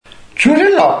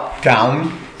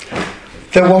lockdown,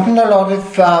 there wasn't a lot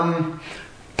of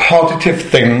positive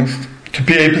things to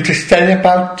be able to say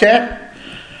about it.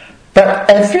 But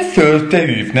every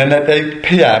Thursday evening at 8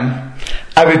 p.m,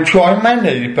 I would join my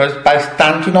neighbours by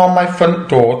standing on my front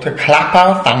door to clap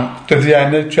our thanks to the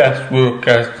NHS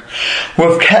workers who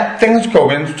have kept things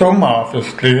going so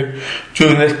marvellously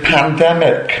during this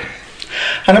pandemic.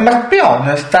 And I must be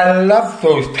honest, I love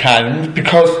those times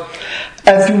because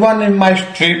everyone in my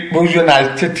street was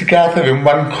united together in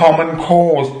one common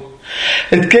cause.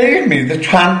 It gave me the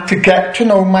chance to get to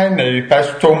know my neighbours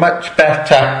so much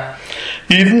better,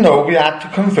 even though we had to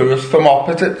converse from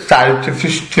opposite sides of the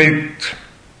street.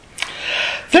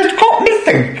 This got me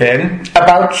thinking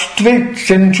about streets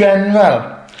in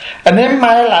general, and in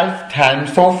my lifetime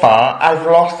so far I've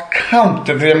lost count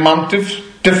of the amount of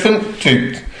different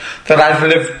streets that I've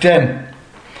lived in.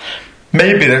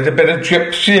 Maybe there's a bit of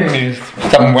gypsy in me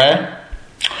somewhere.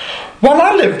 When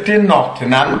I lived in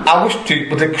Nottingham, our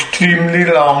street was extremely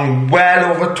long,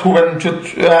 well over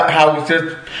 200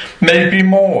 houses, maybe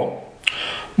more.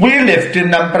 We lived in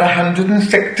number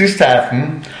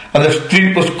 167, and the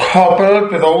street was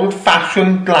cobbled with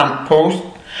old-fashioned lampposts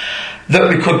that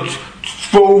we could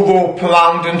throw rope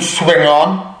around and swing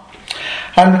on,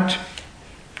 and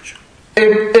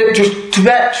it just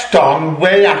stretched on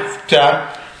way after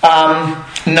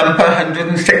number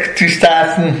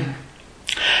 167.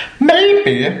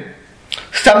 Maybe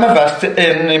some of us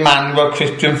in Emmanuel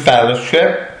Christian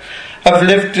Fellowship have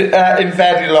lived in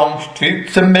very long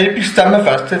streets, and maybe some of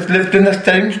us have lived in the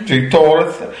same street all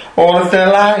of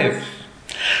their lives.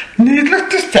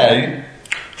 Needless to say,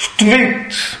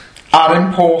 streets are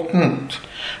important,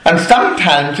 and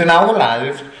sometimes in our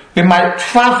lives we might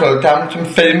travel down some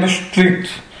famous streets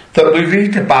that we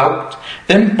read about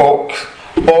in books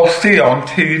or see on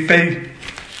TV.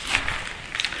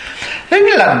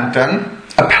 In London,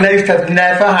 a place I've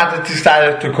never had a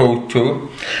desire to go to,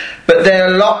 but there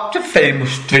are lots of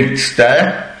famous streets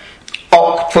there.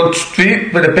 Oxford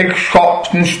Street with the big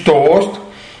shops and stores,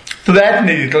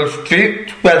 Threadneedle Street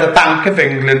where the Bank of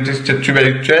England is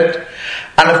situated,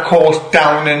 and of course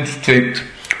Downing Street,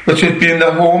 which has been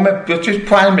the home of British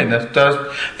Prime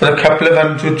Ministers for a couple of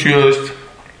 100 years.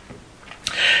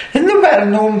 In the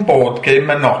well-known board game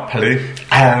Monopoly,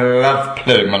 I love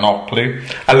playing Monopoly.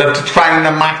 I love to try and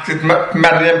amass as much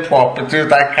money and property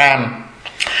as I can.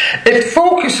 It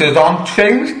focuses on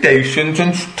train stations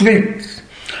and streets.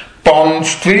 Bond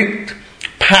Street,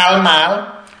 Pall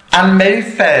Mall and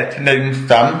Mayfair, to name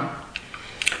some.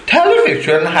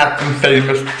 Television has some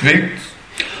famous streets.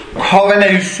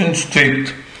 Coronation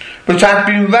Street, which has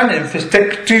been running for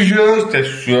 60 years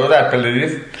this year, I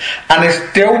believe, and is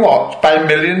still watched by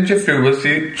millions of viewers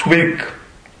each week.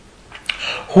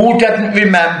 Who doesn't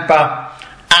remember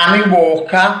Annie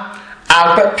Walker,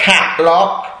 Albert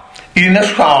Tatlock, Ina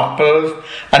Sharples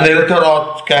and Hilda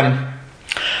Hodgkin?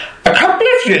 A couple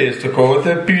of years ago,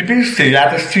 the BBC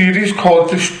had a series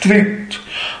called The Street,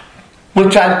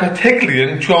 which I particularly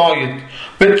enjoyed,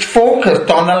 which focused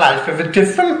on the life of a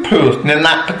different person in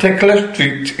that particular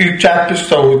street each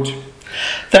episode.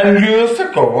 Then years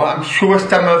ago, I'm sure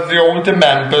some of the older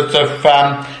members of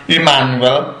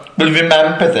Emmanuel will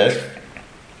remember this,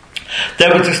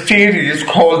 there was a series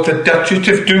called The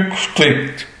Duchess of Duke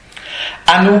Street,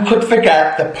 and who could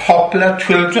forget the popular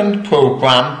children's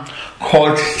programme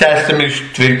called Sesame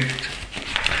Street.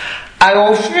 I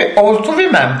also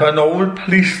remember an old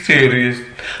police series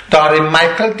starring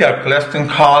Michael Douglas and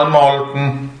Carl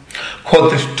Malden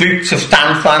called The Streets of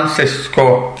San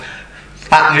Francisco.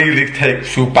 That really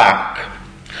takes you back.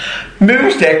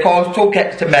 Music also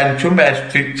gets a mention where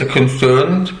streets are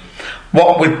concerned,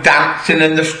 what with dancing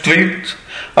in the street,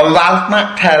 and Ralph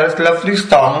McTell's lovely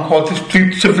song called The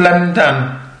Streets of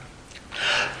London.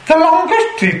 The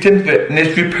longest street in Britain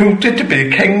is reputed to be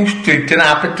King Street in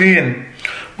Aberdeen,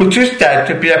 which is said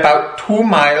to be about 2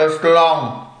 miles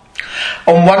long.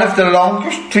 And one of the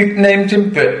longest street names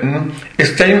in Britain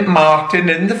is St Martin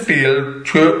in the Field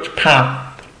Church Path.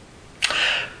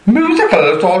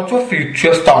 Musicals also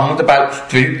feature songs about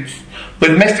streets,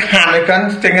 with Miss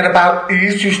Hannigan singing about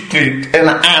Easy Street in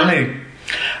Annie,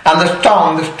 and the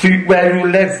song The Street Where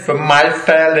You Live from My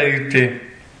Fair Lady.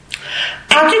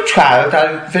 As a child,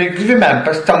 I vaguely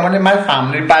remember someone in my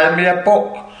family buying me a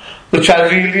book, which I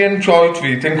really enjoyed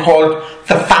reading, called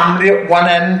The Family at One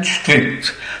End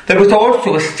Street. There was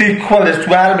also a sequel as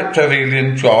well, which I really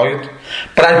enjoyed,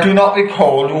 but I do not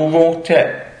recall who wrote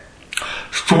it.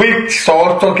 Sweets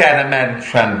also get a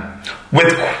mention,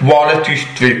 with Quality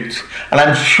Street, and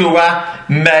I'm sure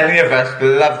many of us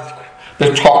love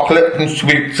the chocolate and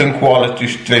sweets in Quality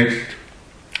Street.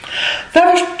 There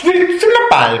are streets in the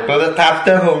Bible that have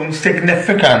their own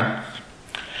significance.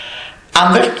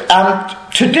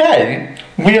 And today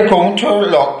we are going to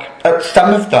look at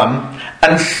some of them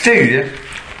and see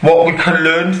what we can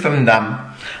learn from them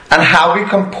and how we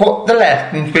can put the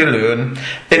lessons we learn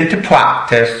into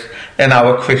practice in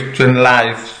our Christian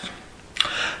lives.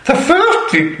 The first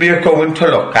street we are going to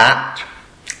look at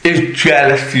is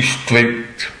Jealousy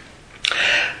Street.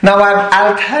 Now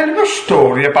I'll tell you a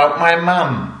story about my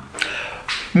mum.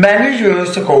 Many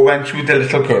years ago when she was a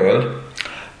little girl,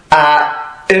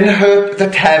 in the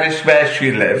terrace where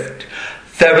she lived,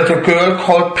 there was a girl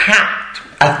called Pat.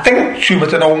 I think she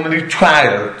was an only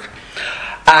child.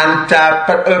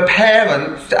 But her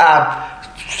parents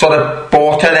sort of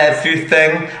bought her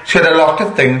everything. She had a lot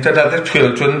of things that other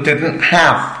children didn't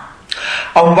have.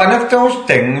 And one of those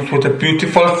things was a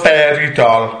beautiful fairy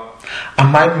doll.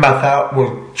 And my mother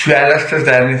was jealous as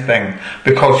anything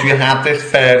because she had this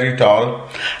fairy doll.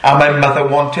 And my mother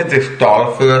wanted this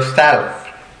doll for herself.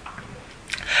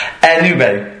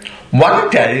 Anyway, one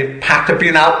day Pat had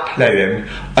been out playing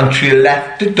and she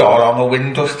left the doll on a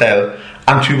windowsill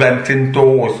and she went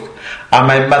indoors. And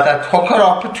my mother took her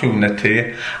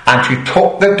opportunity and she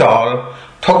took the doll,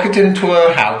 took it into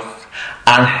her house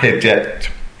and hid it.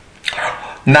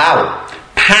 Now,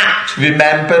 Pat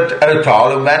remembered her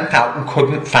doll and went out and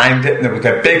couldn't find it, and there was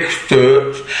a big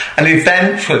search, and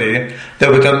eventually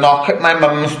there was a knock at my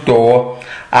mum's door,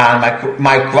 and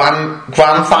my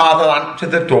grandfather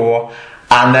answered the door,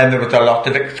 and then there was a lot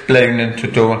of explaining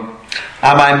to do.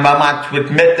 And my mum had to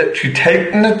admit that she'd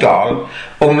taken the doll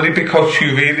only because she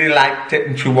really liked it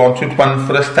and she wanted one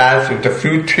for herself. There was a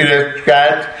few tears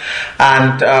shed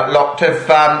and a lot of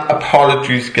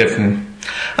apologies given.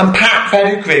 And Pat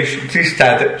very graciously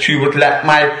said that she would let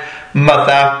my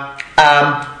mother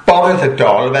borrow the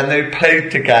doll when they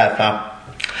played together.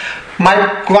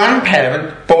 My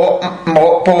grandparents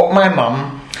bought my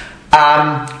mum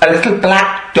a little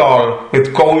black doll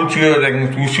with gold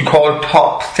earrings which she called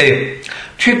Topsy.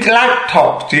 She liked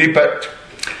Topsy, but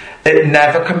it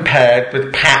never compared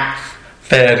with Pat's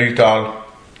fairy doll.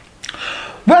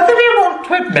 Whether we want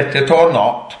to admit it or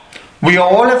not, we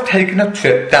all have taken a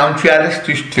trip down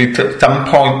Jealousy Street at some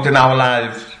point in our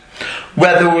lives.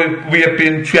 Whether we have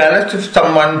been jealous of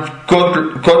someone's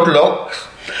good looks,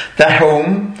 their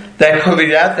home, their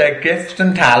career, their gifts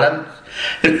and talents,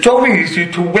 it's so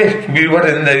easy to wish we were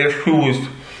in their shoes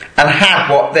and had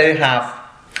what they have.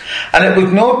 And it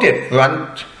was no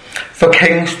different for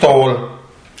King Saul.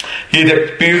 He had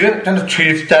experienced and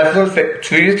achieved several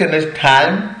victories in his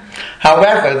time.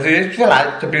 However, the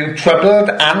Israelites had been troubled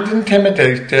and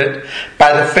intimidated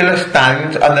by the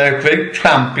Philistines and their great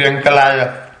champion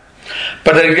Goliath.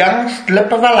 But a young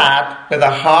slip of a lad with a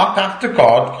heart after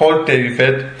God called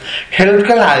David killed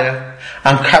Goliath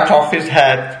and cut off his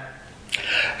head.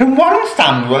 In 1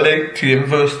 Samuel 18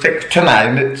 verse 6 to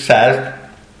 9 it says,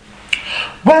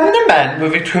 "When the men were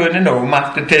returning home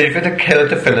after David had killed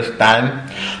the Philistine,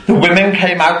 the women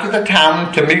came out of the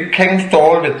town to meet King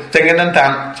Saul with singing and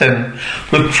dancing,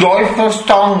 with joyful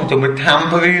songs and with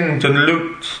tambourines and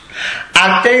lutes.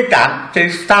 As they danced, they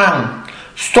sang,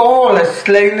 'Saul has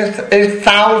slain his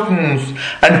thousands,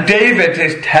 and David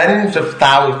his tens of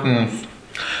thousands.'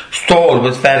 Saul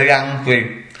was very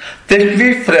angry. This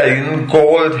refrain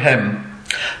galled him.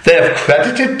 'They have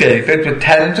credited David with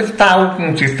tens of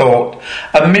thousands,' he thought,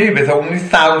 'and me with only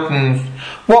thousands.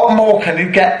 What more can he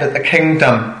get with the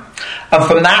kingdom?' And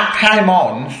from that time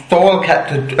on, Saul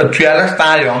kept a jealous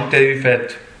eye on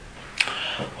David."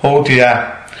 Oh dear,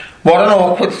 what an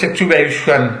awkward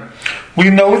situation. We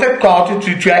know that God had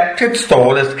rejected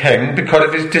Saul as king because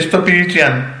of his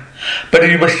disobedience, but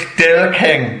he was still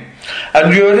king.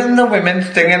 And hearing the women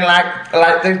singing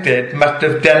like they did must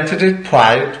have dented his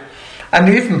pride and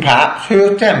even perhaps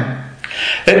hurt him.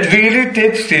 It really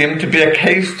did seem to be a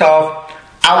case of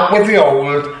out with the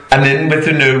old and in with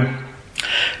the new.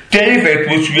 David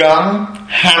was young,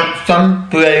 handsome,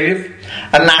 brave,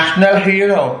 a national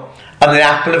hero, and the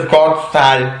apple of God's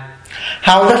eye.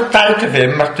 How the sight of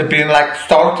him must have been like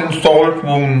salt in Saul's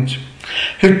wound.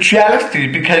 His jealousy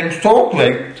became so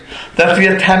great that he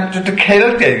attempted to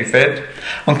kill David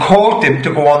and caused him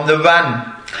to go on the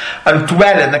run and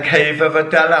dwell in the cave of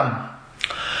Adullam.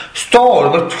 Saul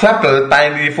was troubled by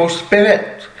an evil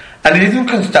spirit and even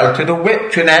consulted a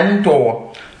witch in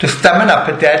Endor to summon up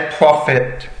a dead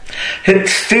prophet. It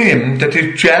seemed that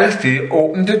his jealousy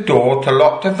opened the door to a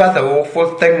lot of other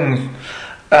awful things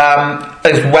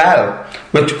as well,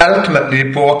 which ultimately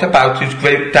brought about his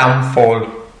great downfall.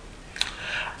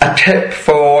 A tip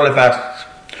for all of us: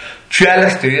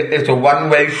 jealousy is a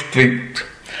one-way street,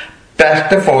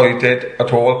 best avoided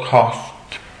at all costs.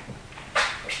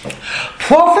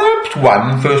 Proverbs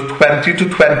 1 verse 20 to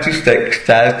 26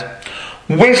 says,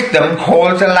 "Wisdom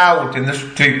calls aloud in the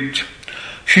street.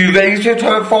 She raises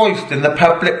her voice in the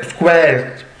public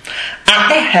squares. At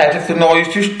the head of the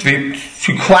noisy streets,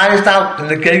 she cries out in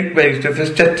the gateways of the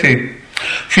city.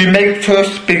 She makes her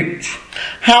speech.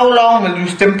 How long will you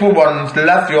simple ones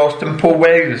love your simple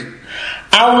ways?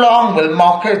 How long will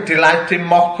mockers delight in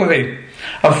mockery,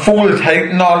 and fools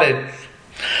hate knowledge?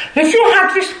 If you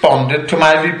had responded to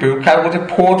my rebuke, I would have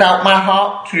poured out my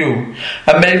heart to you,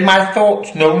 and made my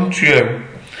thoughts known to you.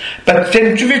 But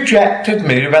since you rejected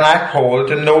me when I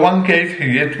called, and no one gave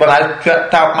heed when I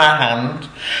stretched out my hand,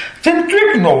 since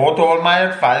you ignored all my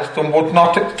advice and would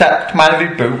not accept my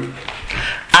rebuke,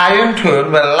 I in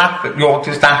turn will laugh at your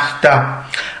disaster.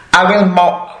 I will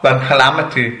mock when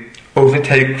calamity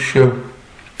overtakes you."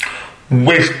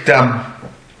 Wisdom.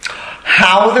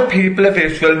 How the people of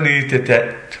Israel needed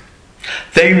it.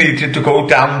 They needed to go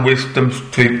down Wisdom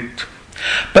Street.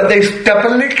 But they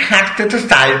stubbornly cast it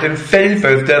aside in favour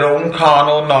of their own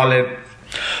carnal knowledge,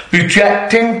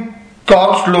 rejecting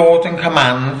God's laws and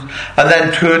commands, and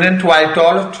then turning to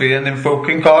idolatry and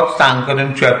invoking God's anger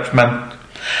and judgment.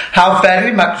 How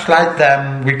very much like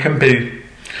them we can be.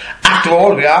 After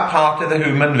all, we are part of the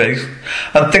human race,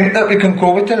 and think that we can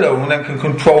go it alone and can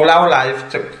control our lives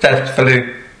successfully.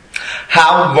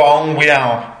 How wrong we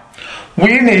are.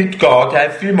 We need God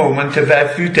every moment of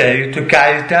every day to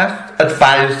guide us,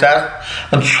 advise us,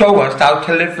 and show us how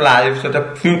to live lives that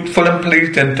are fruitful and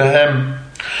pleasing to Him.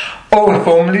 Oh, if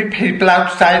only people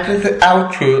outside of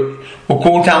our church will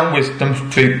go down Wisdom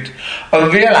Street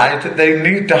and realise that they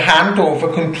need to hand over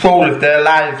control of their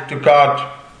lives to God.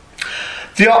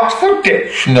 The Oxford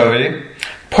Dictionary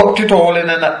put it all in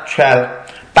a nutshell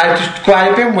by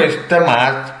describing wisdom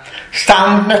as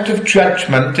soundness of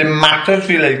judgment in matters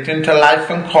relating to life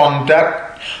and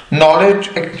conduct, knowledge,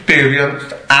 experience,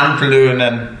 and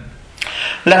learning.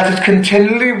 Let us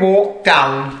continually walk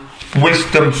down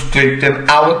Wisdom Street in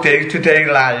our day-to-day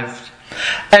lives,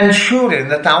 ensuring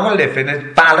that our living is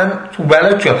balanced,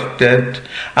 well-adjusted,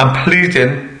 and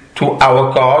pleasing to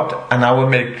our God and our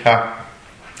Maker.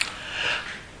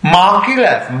 Mark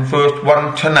 11 verse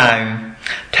 1 to 9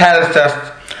 tells us,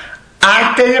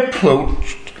 "As they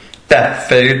approached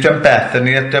Bethphage and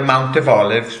Bethany at the Mount of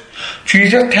Olives,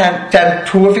 Jesus sent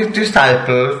two of his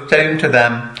disciples, saying to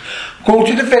them, 'Go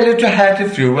to the village ahead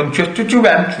of you, and just as you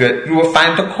enter it, you will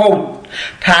find a colt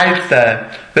tied there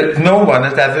that no one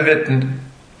has ever ridden.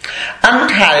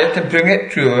 Untie it and bring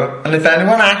it to her, and if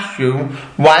anyone asks you,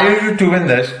 why are you doing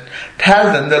this,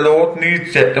 tell them the Lord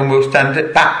needs it and will send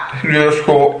it back to you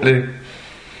shortly.'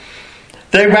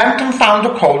 They went and found a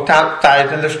colt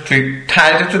outside in the street,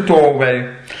 tied at the doorway.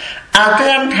 As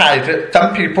they untied it,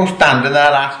 some people standing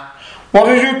there asked, 'What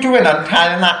are you doing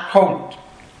untying that colt?'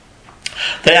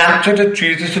 They answered that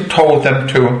Jesus had told them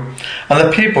to, and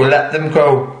the people let them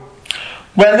go.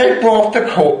 When they brought the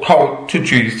colt to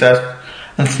Jesus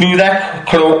and threw their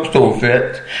cloaks over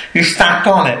it, he sat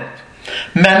on it.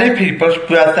 Many people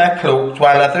spread their cloaks,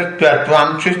 while others spread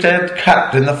branches they had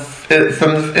cut in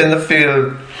the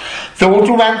field. Those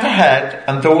who went ahead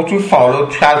and those who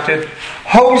followed shouted,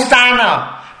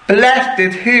 'Hosanna! Blessed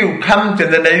is he who comes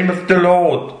in the name of the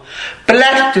Lord.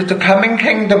 Blessed is the coming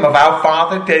kingdom of our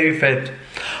father David.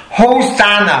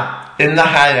 Hosanna in the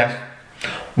highest.'"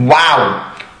 Wow!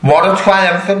 What a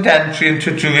triumphant entry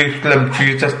into Jerusalem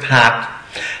Jesus had.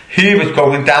 He was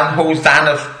going down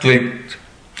Hosanna Street.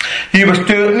 He was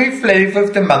certainly flavour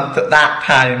of the month at that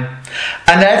time,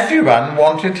 and everyone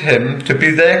wanted him to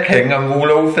be their king and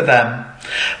rule over them,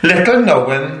 little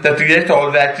knowing that he is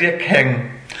already a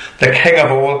king, the King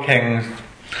of all kings.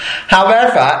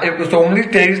 However, it was only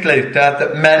days later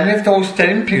that many of those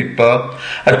same people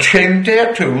had changed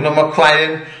their tune and were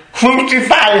crying,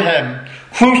 "Crucify him!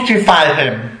 Crucify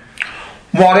him!"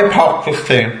 What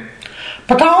hypocrisy!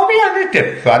 But are we any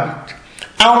different?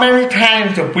 How many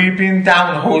times have we been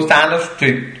down Hosanna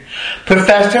Street,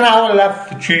 professing our love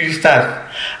for Jesus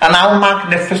and how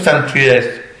magnificent he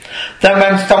is? Then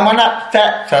when someone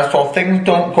upsets us or things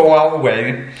don't go our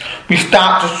way, we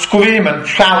start to scream and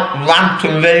shout, rant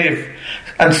and rave,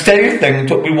 and say things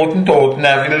that we wouldn't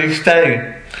ordinarily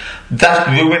say, thus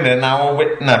ruining our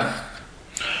witness.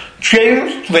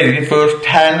 James 3 verse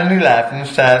 10 and 11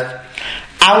 says,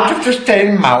 "Out of the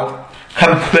same mouth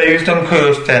come praise and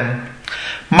cursing.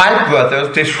 My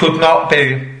brothers, this should not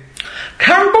be.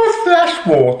 Can both fresh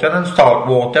water and salt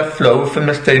water flow from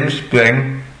the same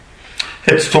spring?"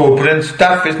 It's sobering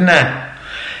stuff, isn't it?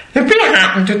 If we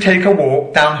happen to take a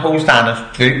walk down Hosanna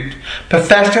Street,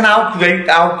 professing how great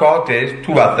our God is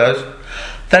to others,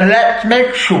 then let's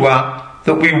make sure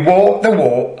that we walk the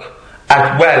walk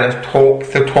as well as talk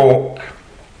the talk.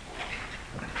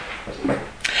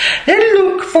 In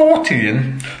Luke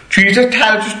 14, Jesus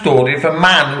tells the story of a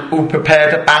man who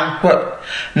prepared a banquet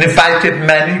and invited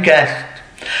many guests.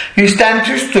 He sent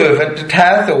his servant to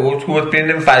tell those who had been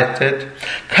invited,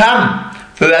 "Come,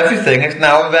 for everything is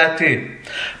now ready."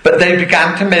 But they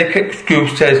began to make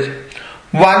excuses.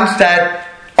 One said,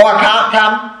 "Oh, I can't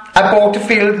come. I bought a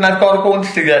field and I've got to go and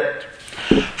see it."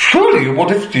 Surely you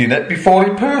would have seen it before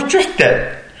he purchased it.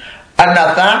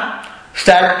 Another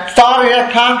said, "Sorry,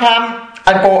 I can't come.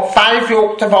 I bought 5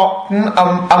 yokes of oxen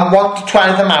and want to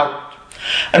try them out."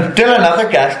 And still another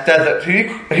guest said that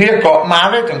he had got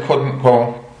married and couldn't go.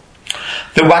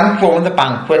 The one throwing the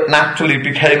banquet naturally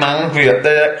became angry at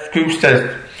their excuses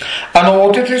and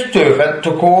ordered his servant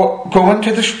to go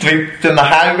into the streets and the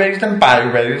highways and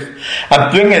byways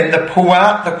and bring in the poor,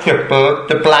 the crippled,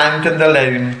 the blind and the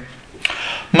lame.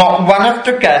 Not one of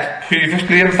the guests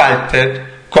previously invited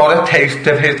got a taste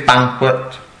of his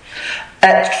banquet.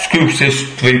 Excuses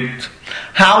Street.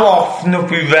 How often have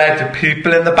we read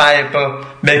people in the Bible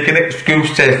making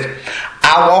excuses?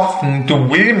 How often do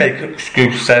we make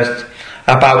excuses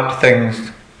about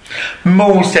things?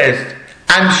 Moses,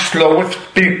 "I'm slow of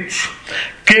speech."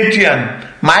 Gideon,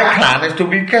 "My clan is the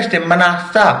weakest in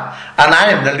Manasseh, and I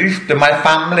am the least in my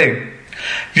family."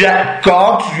 Yet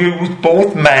God used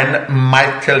both men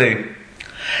mightily.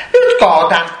 Is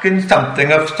God asking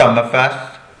something of some of us?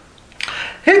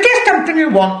 Is there something He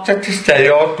wants us to say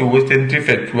or do as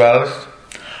individuals?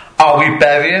 Are we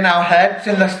burying our heads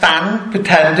in the sand,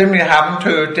 pretending we haven't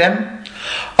heard Him?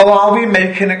 Or are we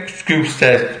making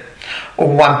excuses?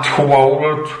 "Oh, I'm too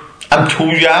old, I'm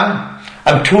too young,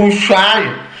 I'm too shy,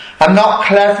 I'm not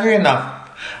clever enough,"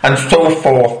 and so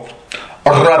forth.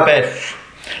 Rubbish.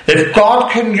 If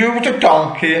God can use a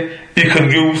donkey, He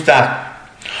can use that.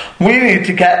 We need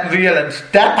to get real and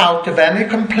step out of any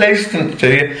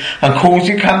complacency and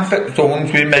cosy comfort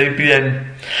zones we may be in,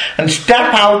 and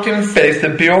step out in faith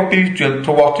and be obedient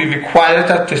to what He requires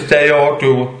us to say or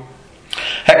do.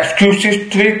 Excuses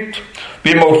Street.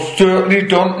 We most certainly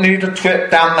don't need a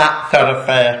trip down that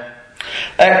thoroughfare.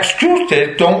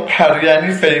 Excuses don't carry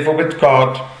any favour with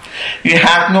God. He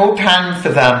has no time for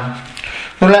them.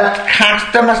 So let's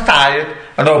cast them aside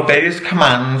and obey His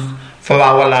commands for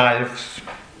our lives.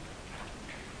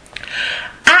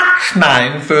 Acts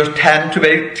 9 verse 10 to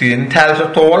 18 tells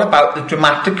us all about the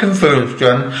dramatic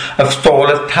conversion of Saul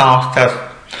of Tarsus.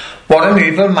 What an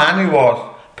evil man he was,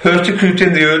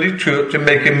 persecuting the early church and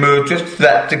making murderous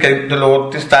threats against the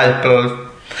Lord's disciples.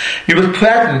 He was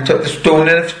present at the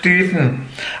stoning of Stephen,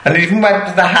 and even went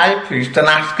to the high priest and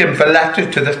asked him for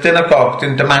letters to the synagogues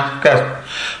in Damascus,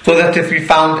 so that if he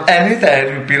found any there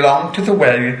who belonged to the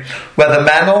way, whether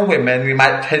men or women, he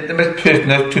might take them as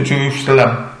prisoners to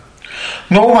Jerusalem.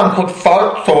 No one could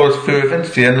fault Saul's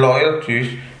fervency and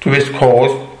loyalty to his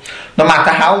cause, no matter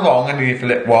how wrong and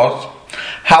evil it was.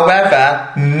 However,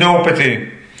 nobody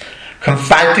can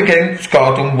fight against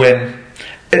God and win.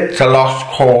 It's a lost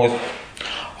cause.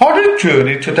 On his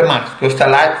journey to Damascus, a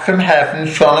light from heaven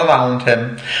shone around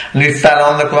him, and he fell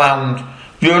on the ground.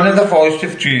 Hearing the voice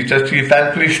of Jesus, he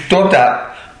eventually stood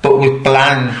up, but was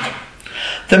blind.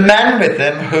 The men with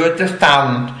him heard the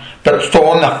sound, but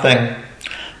saw nothing.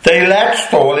 They led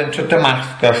Saul into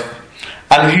Damascus,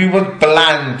 and he was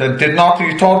blind and did not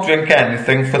eat or drink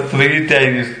anything for 3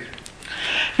 days.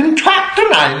 In chapter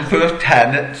 9 verse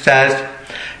 10 it says,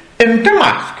 "In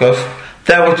Damascus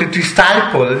there was a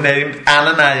disciple named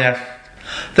Ananias.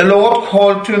 The Lord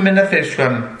called to him in a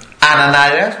vision,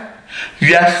 'Ananias?'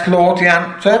 'Yes, Lord,' he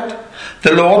answered.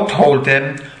 The Lord told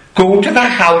him, 'Go to the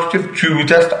house of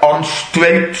Judas on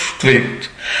Straight Street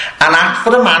and ask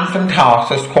for a man from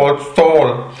Tarsus called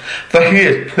Saul, for he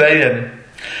is praying.'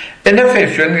 In a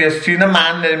vision he has seen a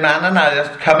man named Ananias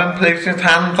come and place his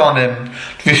hands on him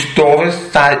to restore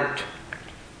his sight."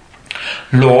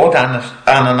 "Lord,"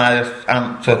 Ananias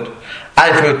answered,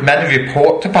 "I've heard many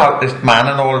reports about this man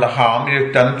and all the harm he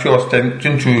has done to your saints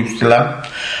in Jerusalem,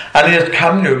 and he has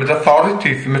come here with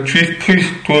authority from the chief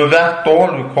priest to arrest all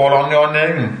who call on your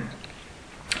name."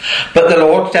 But the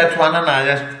Lord said to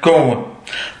Ananias, "Go.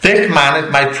 This man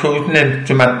is my chosen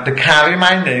instrument to carry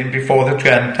my name before the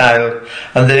Gentiles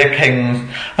and their kings,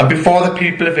 and before the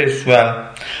people of Israel.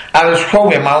 I will show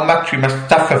him how much he must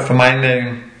suffer for my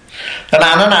name." Then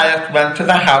Ananias went to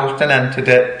the house and entered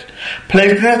it.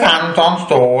 Placing his hands on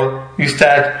Saul, he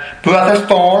said, "Brother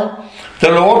Saul,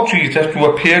 the Lord Jesus, who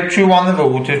appeared to you on the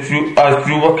road as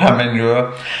you were coming here,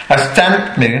 has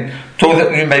sent me so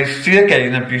that you may see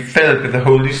again and be filled with the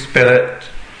Holy Spirit."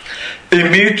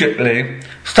 Immediately,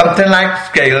 Something like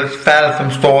scales fell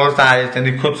from Saul's eyes and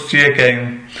he could see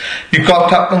again. He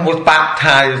got up and was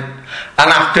baptized, and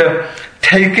after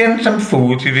taking some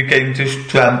food he regained his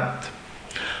strength.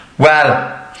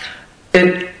 Well,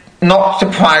 it not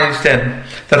surprising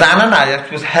that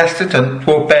Ananias was hesitant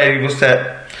to obey, was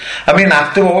it? I mean,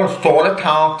 after all, Saul of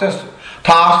Tarsus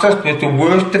was the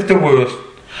worst of the worst.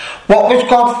 What was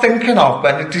God thinking of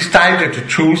when he decided to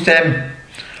choose him?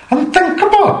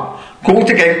 Unthinkable. Go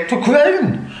to Gate to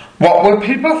Crane. What will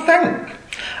people think?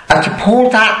 I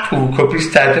suppose that too could be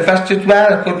said of us as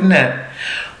well, couldn't it?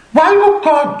 Why would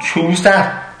God choose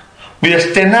that? We are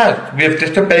sinners. We have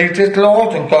disobeyed his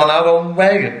laws and gone our own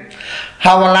way.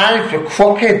 Our lives were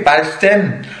crooked by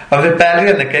sin and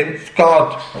rebellion against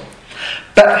God.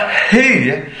 But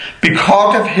he,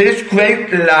 because of his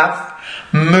great love,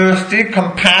 mercy,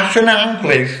 compassion and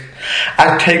grace,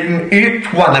 has taken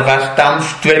each one of us down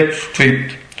straight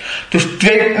street, to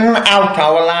straighten out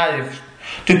our lives,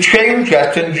 to change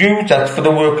us and use us for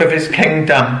the work of his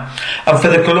kingdom, and for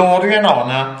the glory and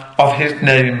honour of his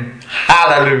name.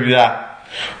 Hallelujah.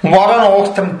 What an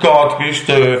awesome God we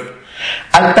serve.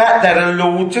 I bet there are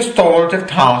loads of Sauls of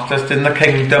Tarsus in the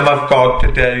kingdom of God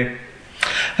today.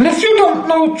 And if you don't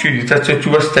know Jesus as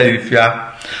your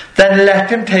Saviour, then let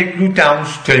him take you down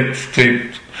straight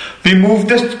street. Remove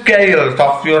the scales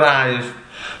off your eyes,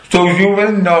 so you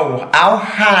will know how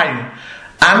high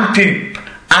and deep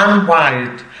and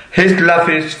wide his love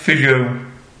is for you.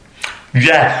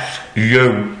 Yes,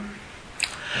 you.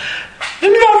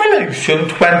 In Revelation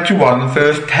 21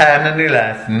 verse 10 and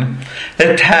 11,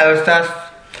 it tells us,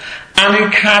 "And he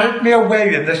carried me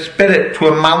away in the spirit to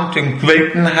a mountain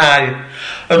great and high,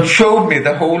 and showed me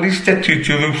the holy city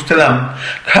Jerusalem,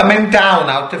 coming down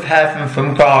out of heaven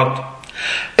from God.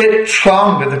 It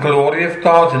shone with the glory of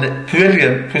God, and its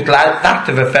brilliance was like that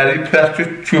of a very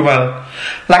precious jewel,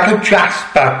 like a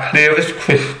jasper, clear as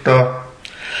crystal."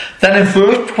 Then in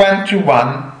verse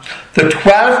 21, the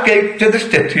 12 gates of the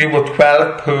city were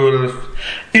 12 pearls,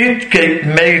 each gate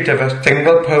made of a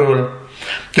single pearl.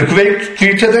 The great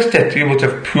street of the city was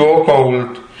of pure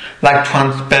gold, like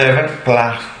transparent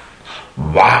glass.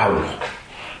 Wow!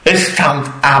 It sounds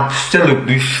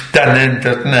absolutely stunning,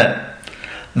 doesn't it?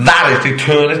 That is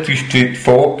Eternity Street,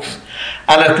 folks.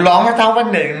 And as long as our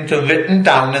names are written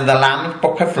down in the Lamb's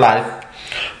Book of Life,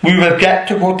 we will get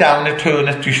to go down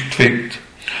Eternity Street.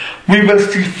 We will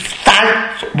see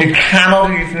sights we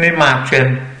cannot even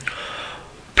imagine.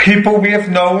 People we have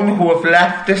known who have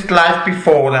left this life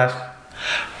before us.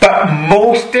 But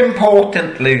most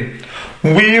importantly,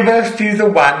 we will see the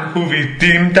one who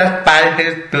redeemed us by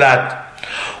his blood,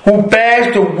 who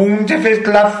bears the wounds of his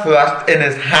love for us in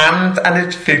his hands and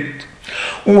his feet,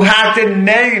 who has a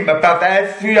name above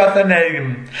every other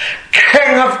name,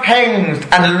 King of kings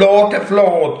and Lord of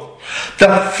lords, the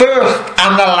first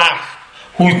and the last,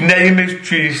 whose name is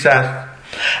Jesus.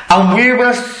 And we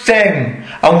will sing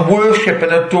and worship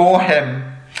and adore him.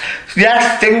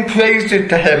 Yes, sing praises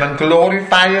to him and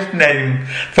glorify his name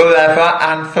forever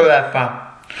and forever.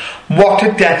 What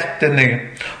a destiny,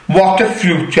 what a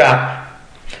future.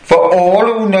 For all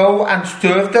who know and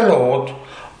serve the Lord,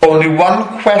 only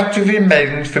one question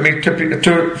remains for me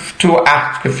to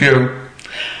ask of you.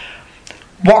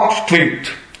 What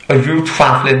street are you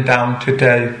travelling down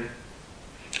today?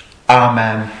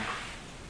 Amen.